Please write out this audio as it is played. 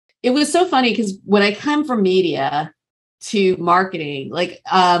it was so funny because when I come from media to marketing, like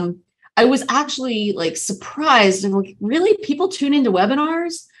I was actually like surprised and like, really, people tune into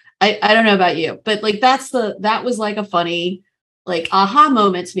webinars? I don't know about you, but like that was like a funny like aha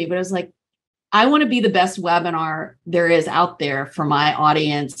moment to me. But I was like, I want to be the best webinar there is out there for my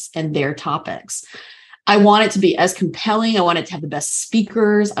audience and their topics. I want it to be as compelling. I want it to have the best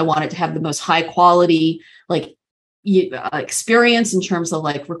speakers. I want it to have the most high quality like experience in terms of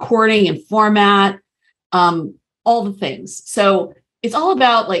like recording and format, all the things. So it's all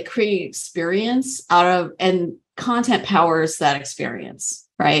about like creating experience out of, and content powers that experience,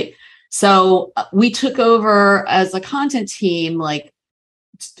 right? So we took over as a content team, like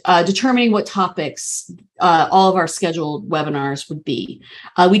determining what topics all of our scheduled webinars would be.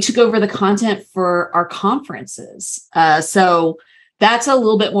 We took over the content for our conferences. So that's a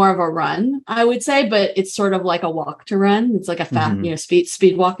little bit more of a run, I would say, but it's sort of like a walk to run. It's like a fast,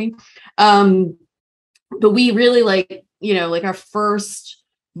 speed walking. But we really like, like our first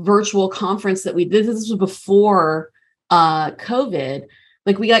virtual conference that we did, this was before COVID.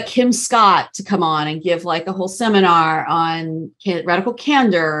 Like we got Kim Scott to come on and give like a whole seminar on radical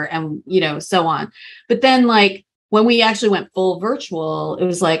candor and, so on. But then like when we actually went full virtual, it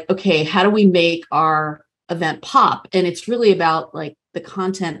was like, okay, how do we make our event pop? And it's really about like the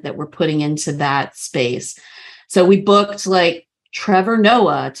content that we're putting into that space. So we booked like Trevor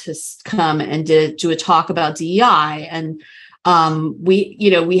Noah to come and do a talk about DEI. And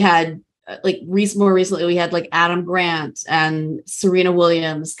we had like more recently, we had like Adam Grant and Serena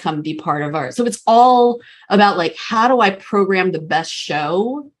Williams come be part of ours. So it's all about like, how do I program the best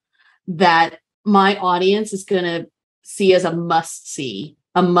show that my audience is going to see as a must see,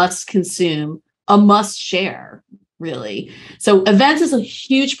 a must consume, a must share, really. So events is a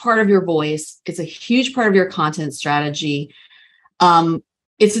huge part of your voice. It's a huge part of your content strategy.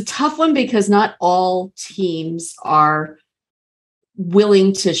 It's a tough one because not all teams are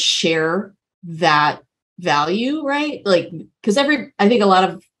willing to share that value, right? Like, because I think a lot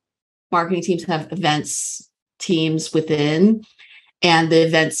of marketing teams have events teams within, and the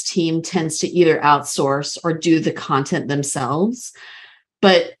events team tends to either outsource or do the content themselves.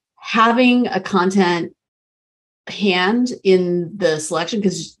 But having a content hand in the selection,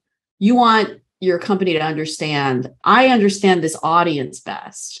 because you want your company to understand, I understand this audience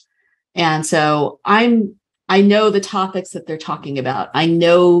best. And so I know the topics that they're talking about. I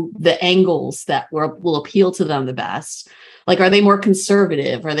know the angles that will appeal to them the best. Like, are they more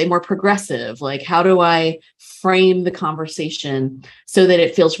conservative? Are they more progressive? Like, how do I frame the conversation so that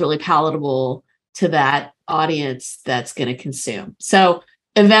it feels really palatable to that audience that's going to consume? So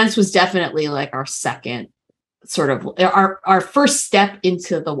events was definitely like our second sort of our first step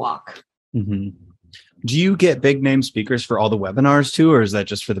into the walk. Mm-hmm. Do you get big name speakers for all the webinars too, or is that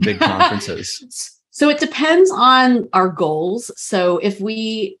just for the big conferences? So it depends on our goals. So if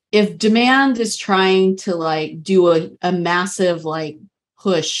demand is trying to like do a massive like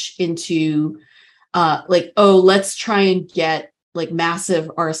push into let's try and get like massive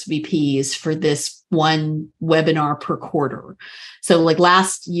RSVPs for this one webinar per quarter. So like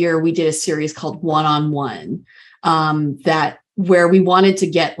last year we did a series called One-on-One where we wanted to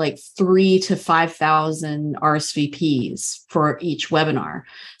get like 3,000 to 5,000 RSVPs for each webinar.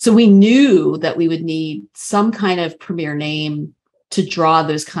 So we knew that we would need some kind of premier name to draw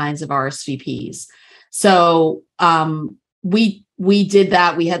those kinds of RSVPs. So we did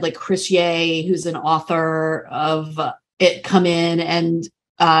that. We had like Chris Ye, who's an author of it, come in, and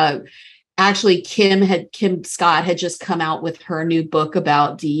actually Kim Scott had just come out with her new book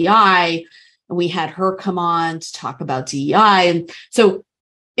about DEI. We had her come on to talk about DEI. And so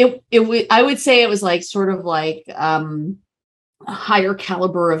I would say it was like sort of like a higher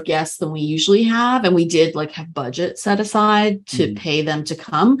caliber of guests than we usually have. And we did like have budget set aside to pay them to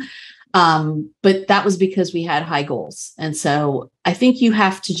come. But that was because we had high goals. And so I think you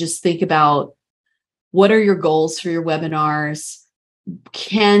have to just think about, what are your goals for your webinars?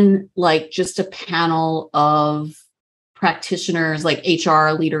 Can like just a panel of practitioners, like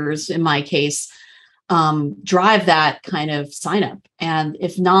HR leaders in my case, drive that kind of sign up? And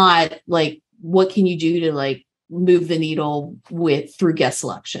if not, like, what can you do to like move the needle through guest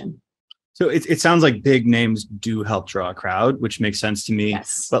selection? So it sounds like big names do help draw a crowd, which makes sense to me.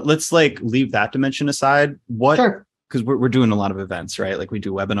 Yes. But let's like leave that dimension aside. Sure. Because we're doing a lot of events, right? Like we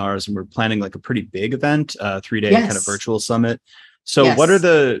do webinars, and we're planning like a pretty big event, 3-day kind of virtual summit. So what are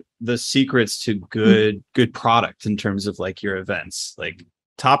the secrets to good product in terms of like your events, like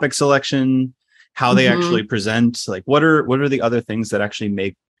topic selection, how they actually present? Like what are the other things that actually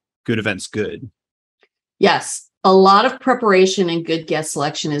make good events good? Yes. a lot of preparation and good guest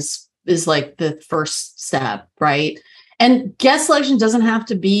selection is like the first step, right? And guest selection doesn't have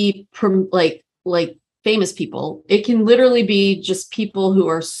to be like famous people. It can literally be just people who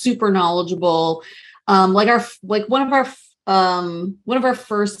are super knowledgeable. Like one of our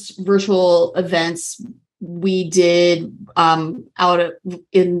first virtual events we did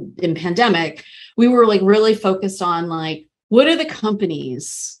in pandemic, we were like really focused on like, what are the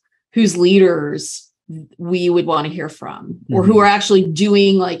companies whose leaders we would want to hear from, or who are actually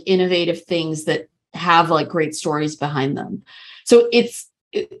doing like innovative things that have like great stories behind them. So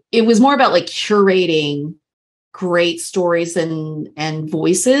it was more about like curating great stories and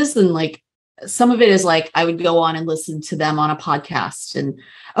voices, and like some of it is like I would go on and listen to them on a podcast, and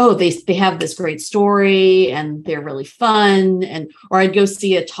they have this great story and they're really fun, or I'd go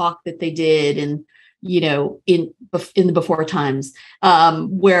see a talk that they did in the before times,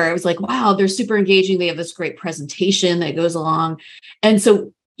 where it was like, wow, they're super engaging. They have this great presentation that goes along. And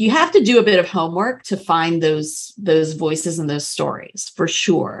so you have to do a bit of homework to find those voices and those stories for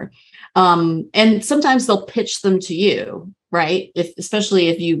sure. And sometimes they'll pitch them to you, right? Especially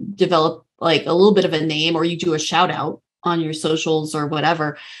if you develop like a little bit of a name, or you do a shout out on your socials or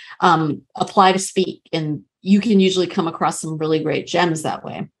whatever, apply to speak. And you can usually come across some really great gems that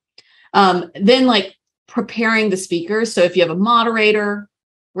way. Then like preparing the speakers. So if you have a moderator,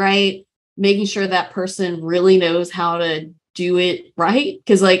 right, making sure that person really knows how to do it right.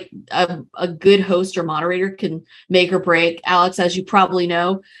 Because like a good host or moderator can make or break, Alex, as you probably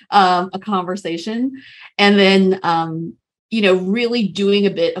know, a conversation. And then, really doing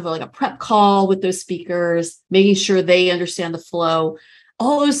a bit of like a prep call with those speakers, making sure they understand the flow.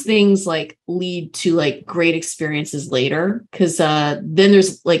 All those things like lead to like great experiences later. Cause then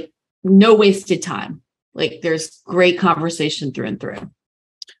there's like no wasted time. Like there's great conversation through and through.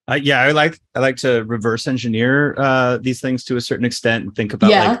 I like to reverse engineer these things to a certain extent and think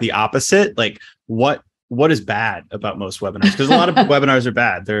about like the opposite. Like what is bad about most webinars? Because a lot of webinars are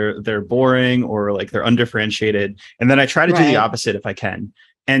bad. They're boring, or like they're undifferentiated. And then I try to do the opposite if I can.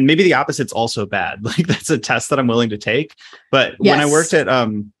 And maybe the opposite's also bad. Like that's a test that I'm willing to take. But when I worked at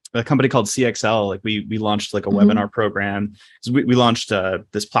a company called CXL, like we launched like a webinar program. So we launched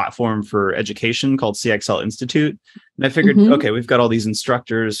this platform for education called CXL Institute. And I figured, okay, we've got all these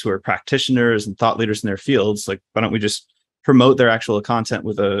instructors who are practitioners and thought leaders in their fields. Like, why don't we just promote their actual content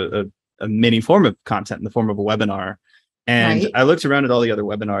with a mini form of content in the form of a webinar? And I looked around at all the other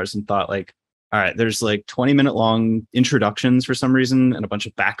webinars and thought like, all right, there's like 20-minute long introductions for some reason, and a bunch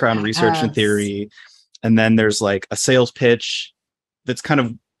of background research and theory. And then there's like a sales pitch that's kind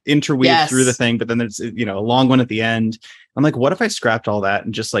of interweaved through the thing, but then there's a long one at the end. I'm like, what if I scrapped all that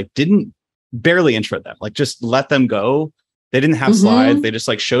and just like didn't barely intro them, like just let them go? They didn't have slides. They just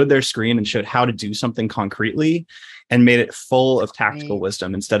like showed their screen and showed how to do something concretely, and made it full of tactical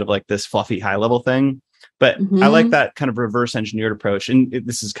wisdom instead of like this fluffy high level thing. But I like that kind of reverse engineered approach. And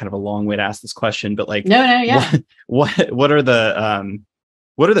this is kind of a long way to ask this question, but like, what are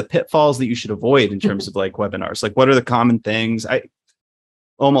the pitfalls that you should avoid in terms of like webinars? Like, what are the common things?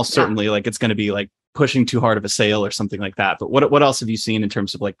 Almost certainly like it's going to be like pushing too hard of a sale or something like that. But what else have you seen in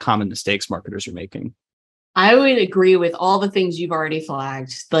terms of like common mistakes marketers are making? I would agree with all the things you've already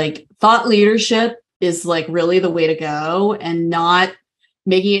flagged. Like thought leadership is like really the way to go, and not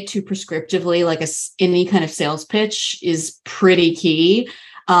making it too prescriptively, like any kind of sales pitch is pretty key.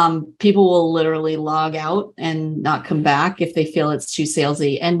 People will literally log out and not come back if they feel it's too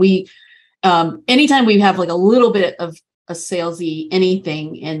salesy. And we, anytime we have like a little bit of a salesy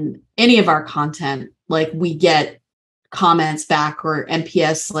anything in any of our content, like we get comments back or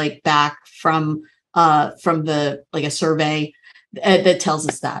NPS like back from the like a survey that tells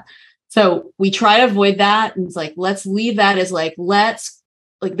us that. So we try to avoid that, and it's like let's leave that as like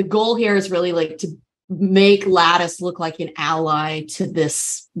the goal here is really like to make Lattice look like an ally to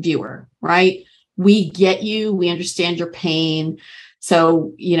this viewer, right? We get you, we understand your pain.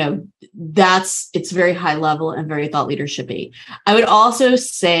 So, it's very high level and very thought leadership-y. I would also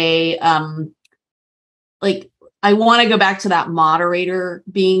say, I want to go back to that moderator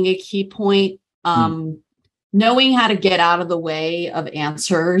being a key point. Knowing how to get out of the way of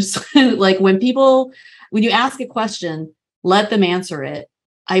answers. Like when you ask a question, let them answer it.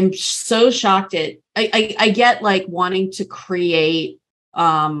 I'm so shocked at, I get like wanting to create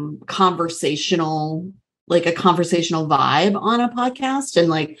conversational vibe on a podcast and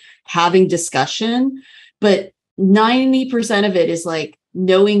like having discussion, but 90% of it is like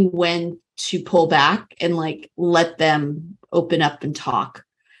knowing when to pull back and like let them open up and talk.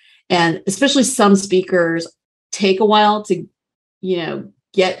 And especially some speakers take a while to,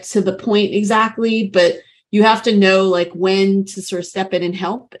 get to the point exactly, but you have to know like when to sort of step in and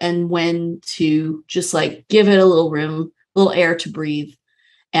help and when to just like give it a little room, little air to breathe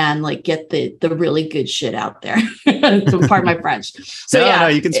and like get the really good shit out there. Pardon my French. So no,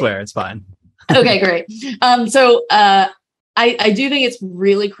 you can swear. It's fine. Okay, great. So I do think it's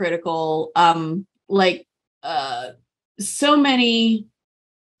really critical. So many,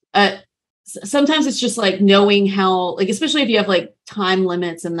 sometimes it's just like knowing how, like, especially if you have like time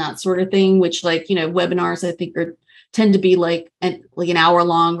limits and that sort of thing, which like, you know, webinars, I think tend to be like an hour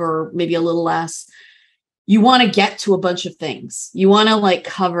long or maybe a little less. You want to get to a bunch of things. You want to like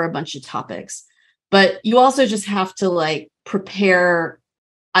cover a bunch of topics, but you also just have to like prepare,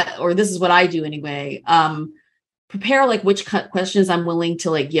 or this is what I do anyway, prepare like which questions I'm willing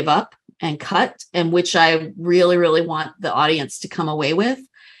to like give up and cut, and which I really, really want the audience to come away with.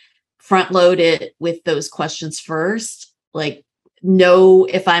 Front load it with those questions first, like know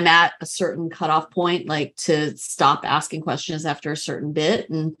if I'm at a certain cutoff point, like to stop asking questions after a certain bit.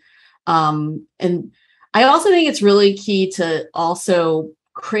 And I also think it's really key to also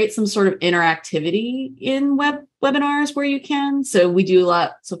create some sort of interactivity in webinars where you can. So we do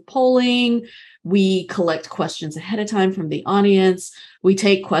lots of polling. We collect questions ahead of time from the audience. We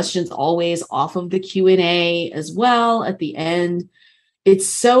take questions always off of the Q&A as well at the end. It's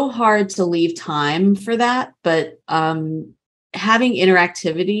so hard to leave time for that, but having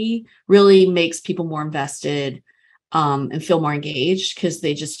interactivity really makes people more invested and feel more engaged because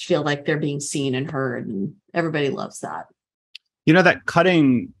they just feel like they're being seen and heard, and everybody loves that. You know, that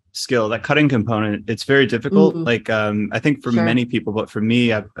cutting skill, that cutting component, it's very difficult. Mm-hmm. Like, I think for many people, but for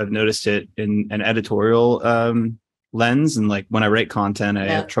me, I've noticed it in an editorial lens. And like when I write content, I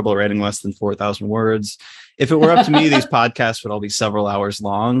have trouble writing less than 4,000 words. If it were up to me, these podcasts would all be several hours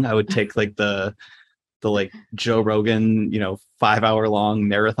long. I would take like the like Joe Rogan, 5-hour long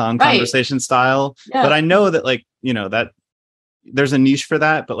marathon conversation style. Yeah. But I know that like, that there's a niche for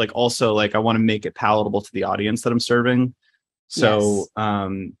that, but like also like I want to make it palatable to the audience that I'm serving. So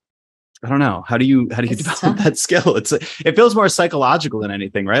I don't know. How do you develop that skill? It feels more psychological than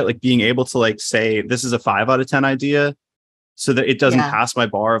anything, right? Like being able to like say, this is a 5 out of 10 idea so that it doesn't pass my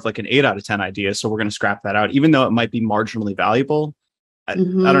bar of like an 8 out of 10 idea. So we're going to scrap that out, even though it might be marginally valuable. I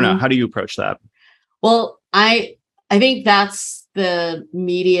don't know. How do you approach that? Well, I think that's the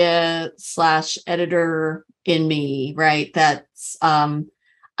media / editor in me, right? That's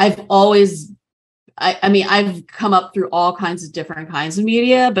I've always I've come up through all kinds of different kinds of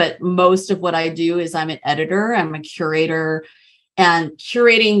media, but most of what I do is I'm an editor, I'm a curator, and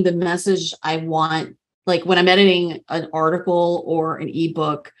curating the message I want. Like when I'm editing an article or an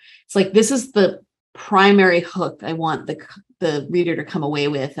ebook, it's like, this is the primary hook I want the reader to come away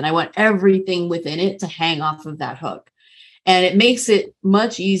with. And I want everything within it to hang off of that hook. And it makes it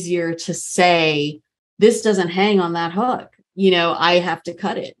much easier to say, this doesn't hang on that hook. I have to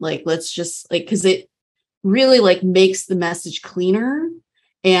cut it. Like, let's just like, because it really like makes the message cleaner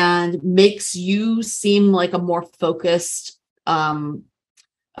and makes you seem like a more focused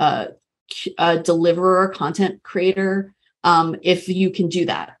deliverer, content creator. If you can do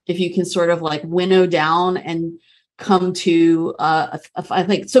that, if you can sort of like winnow down and come to I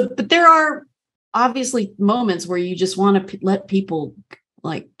think so. But there are obviously moments where you just want to let people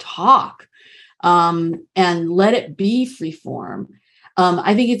like talk and let it be free form.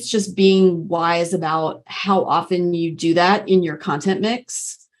 I think it's just being wise about how often you do that in your content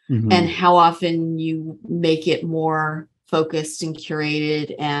mix and how often you make it more focused and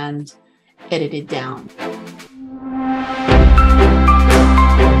curated and edited down.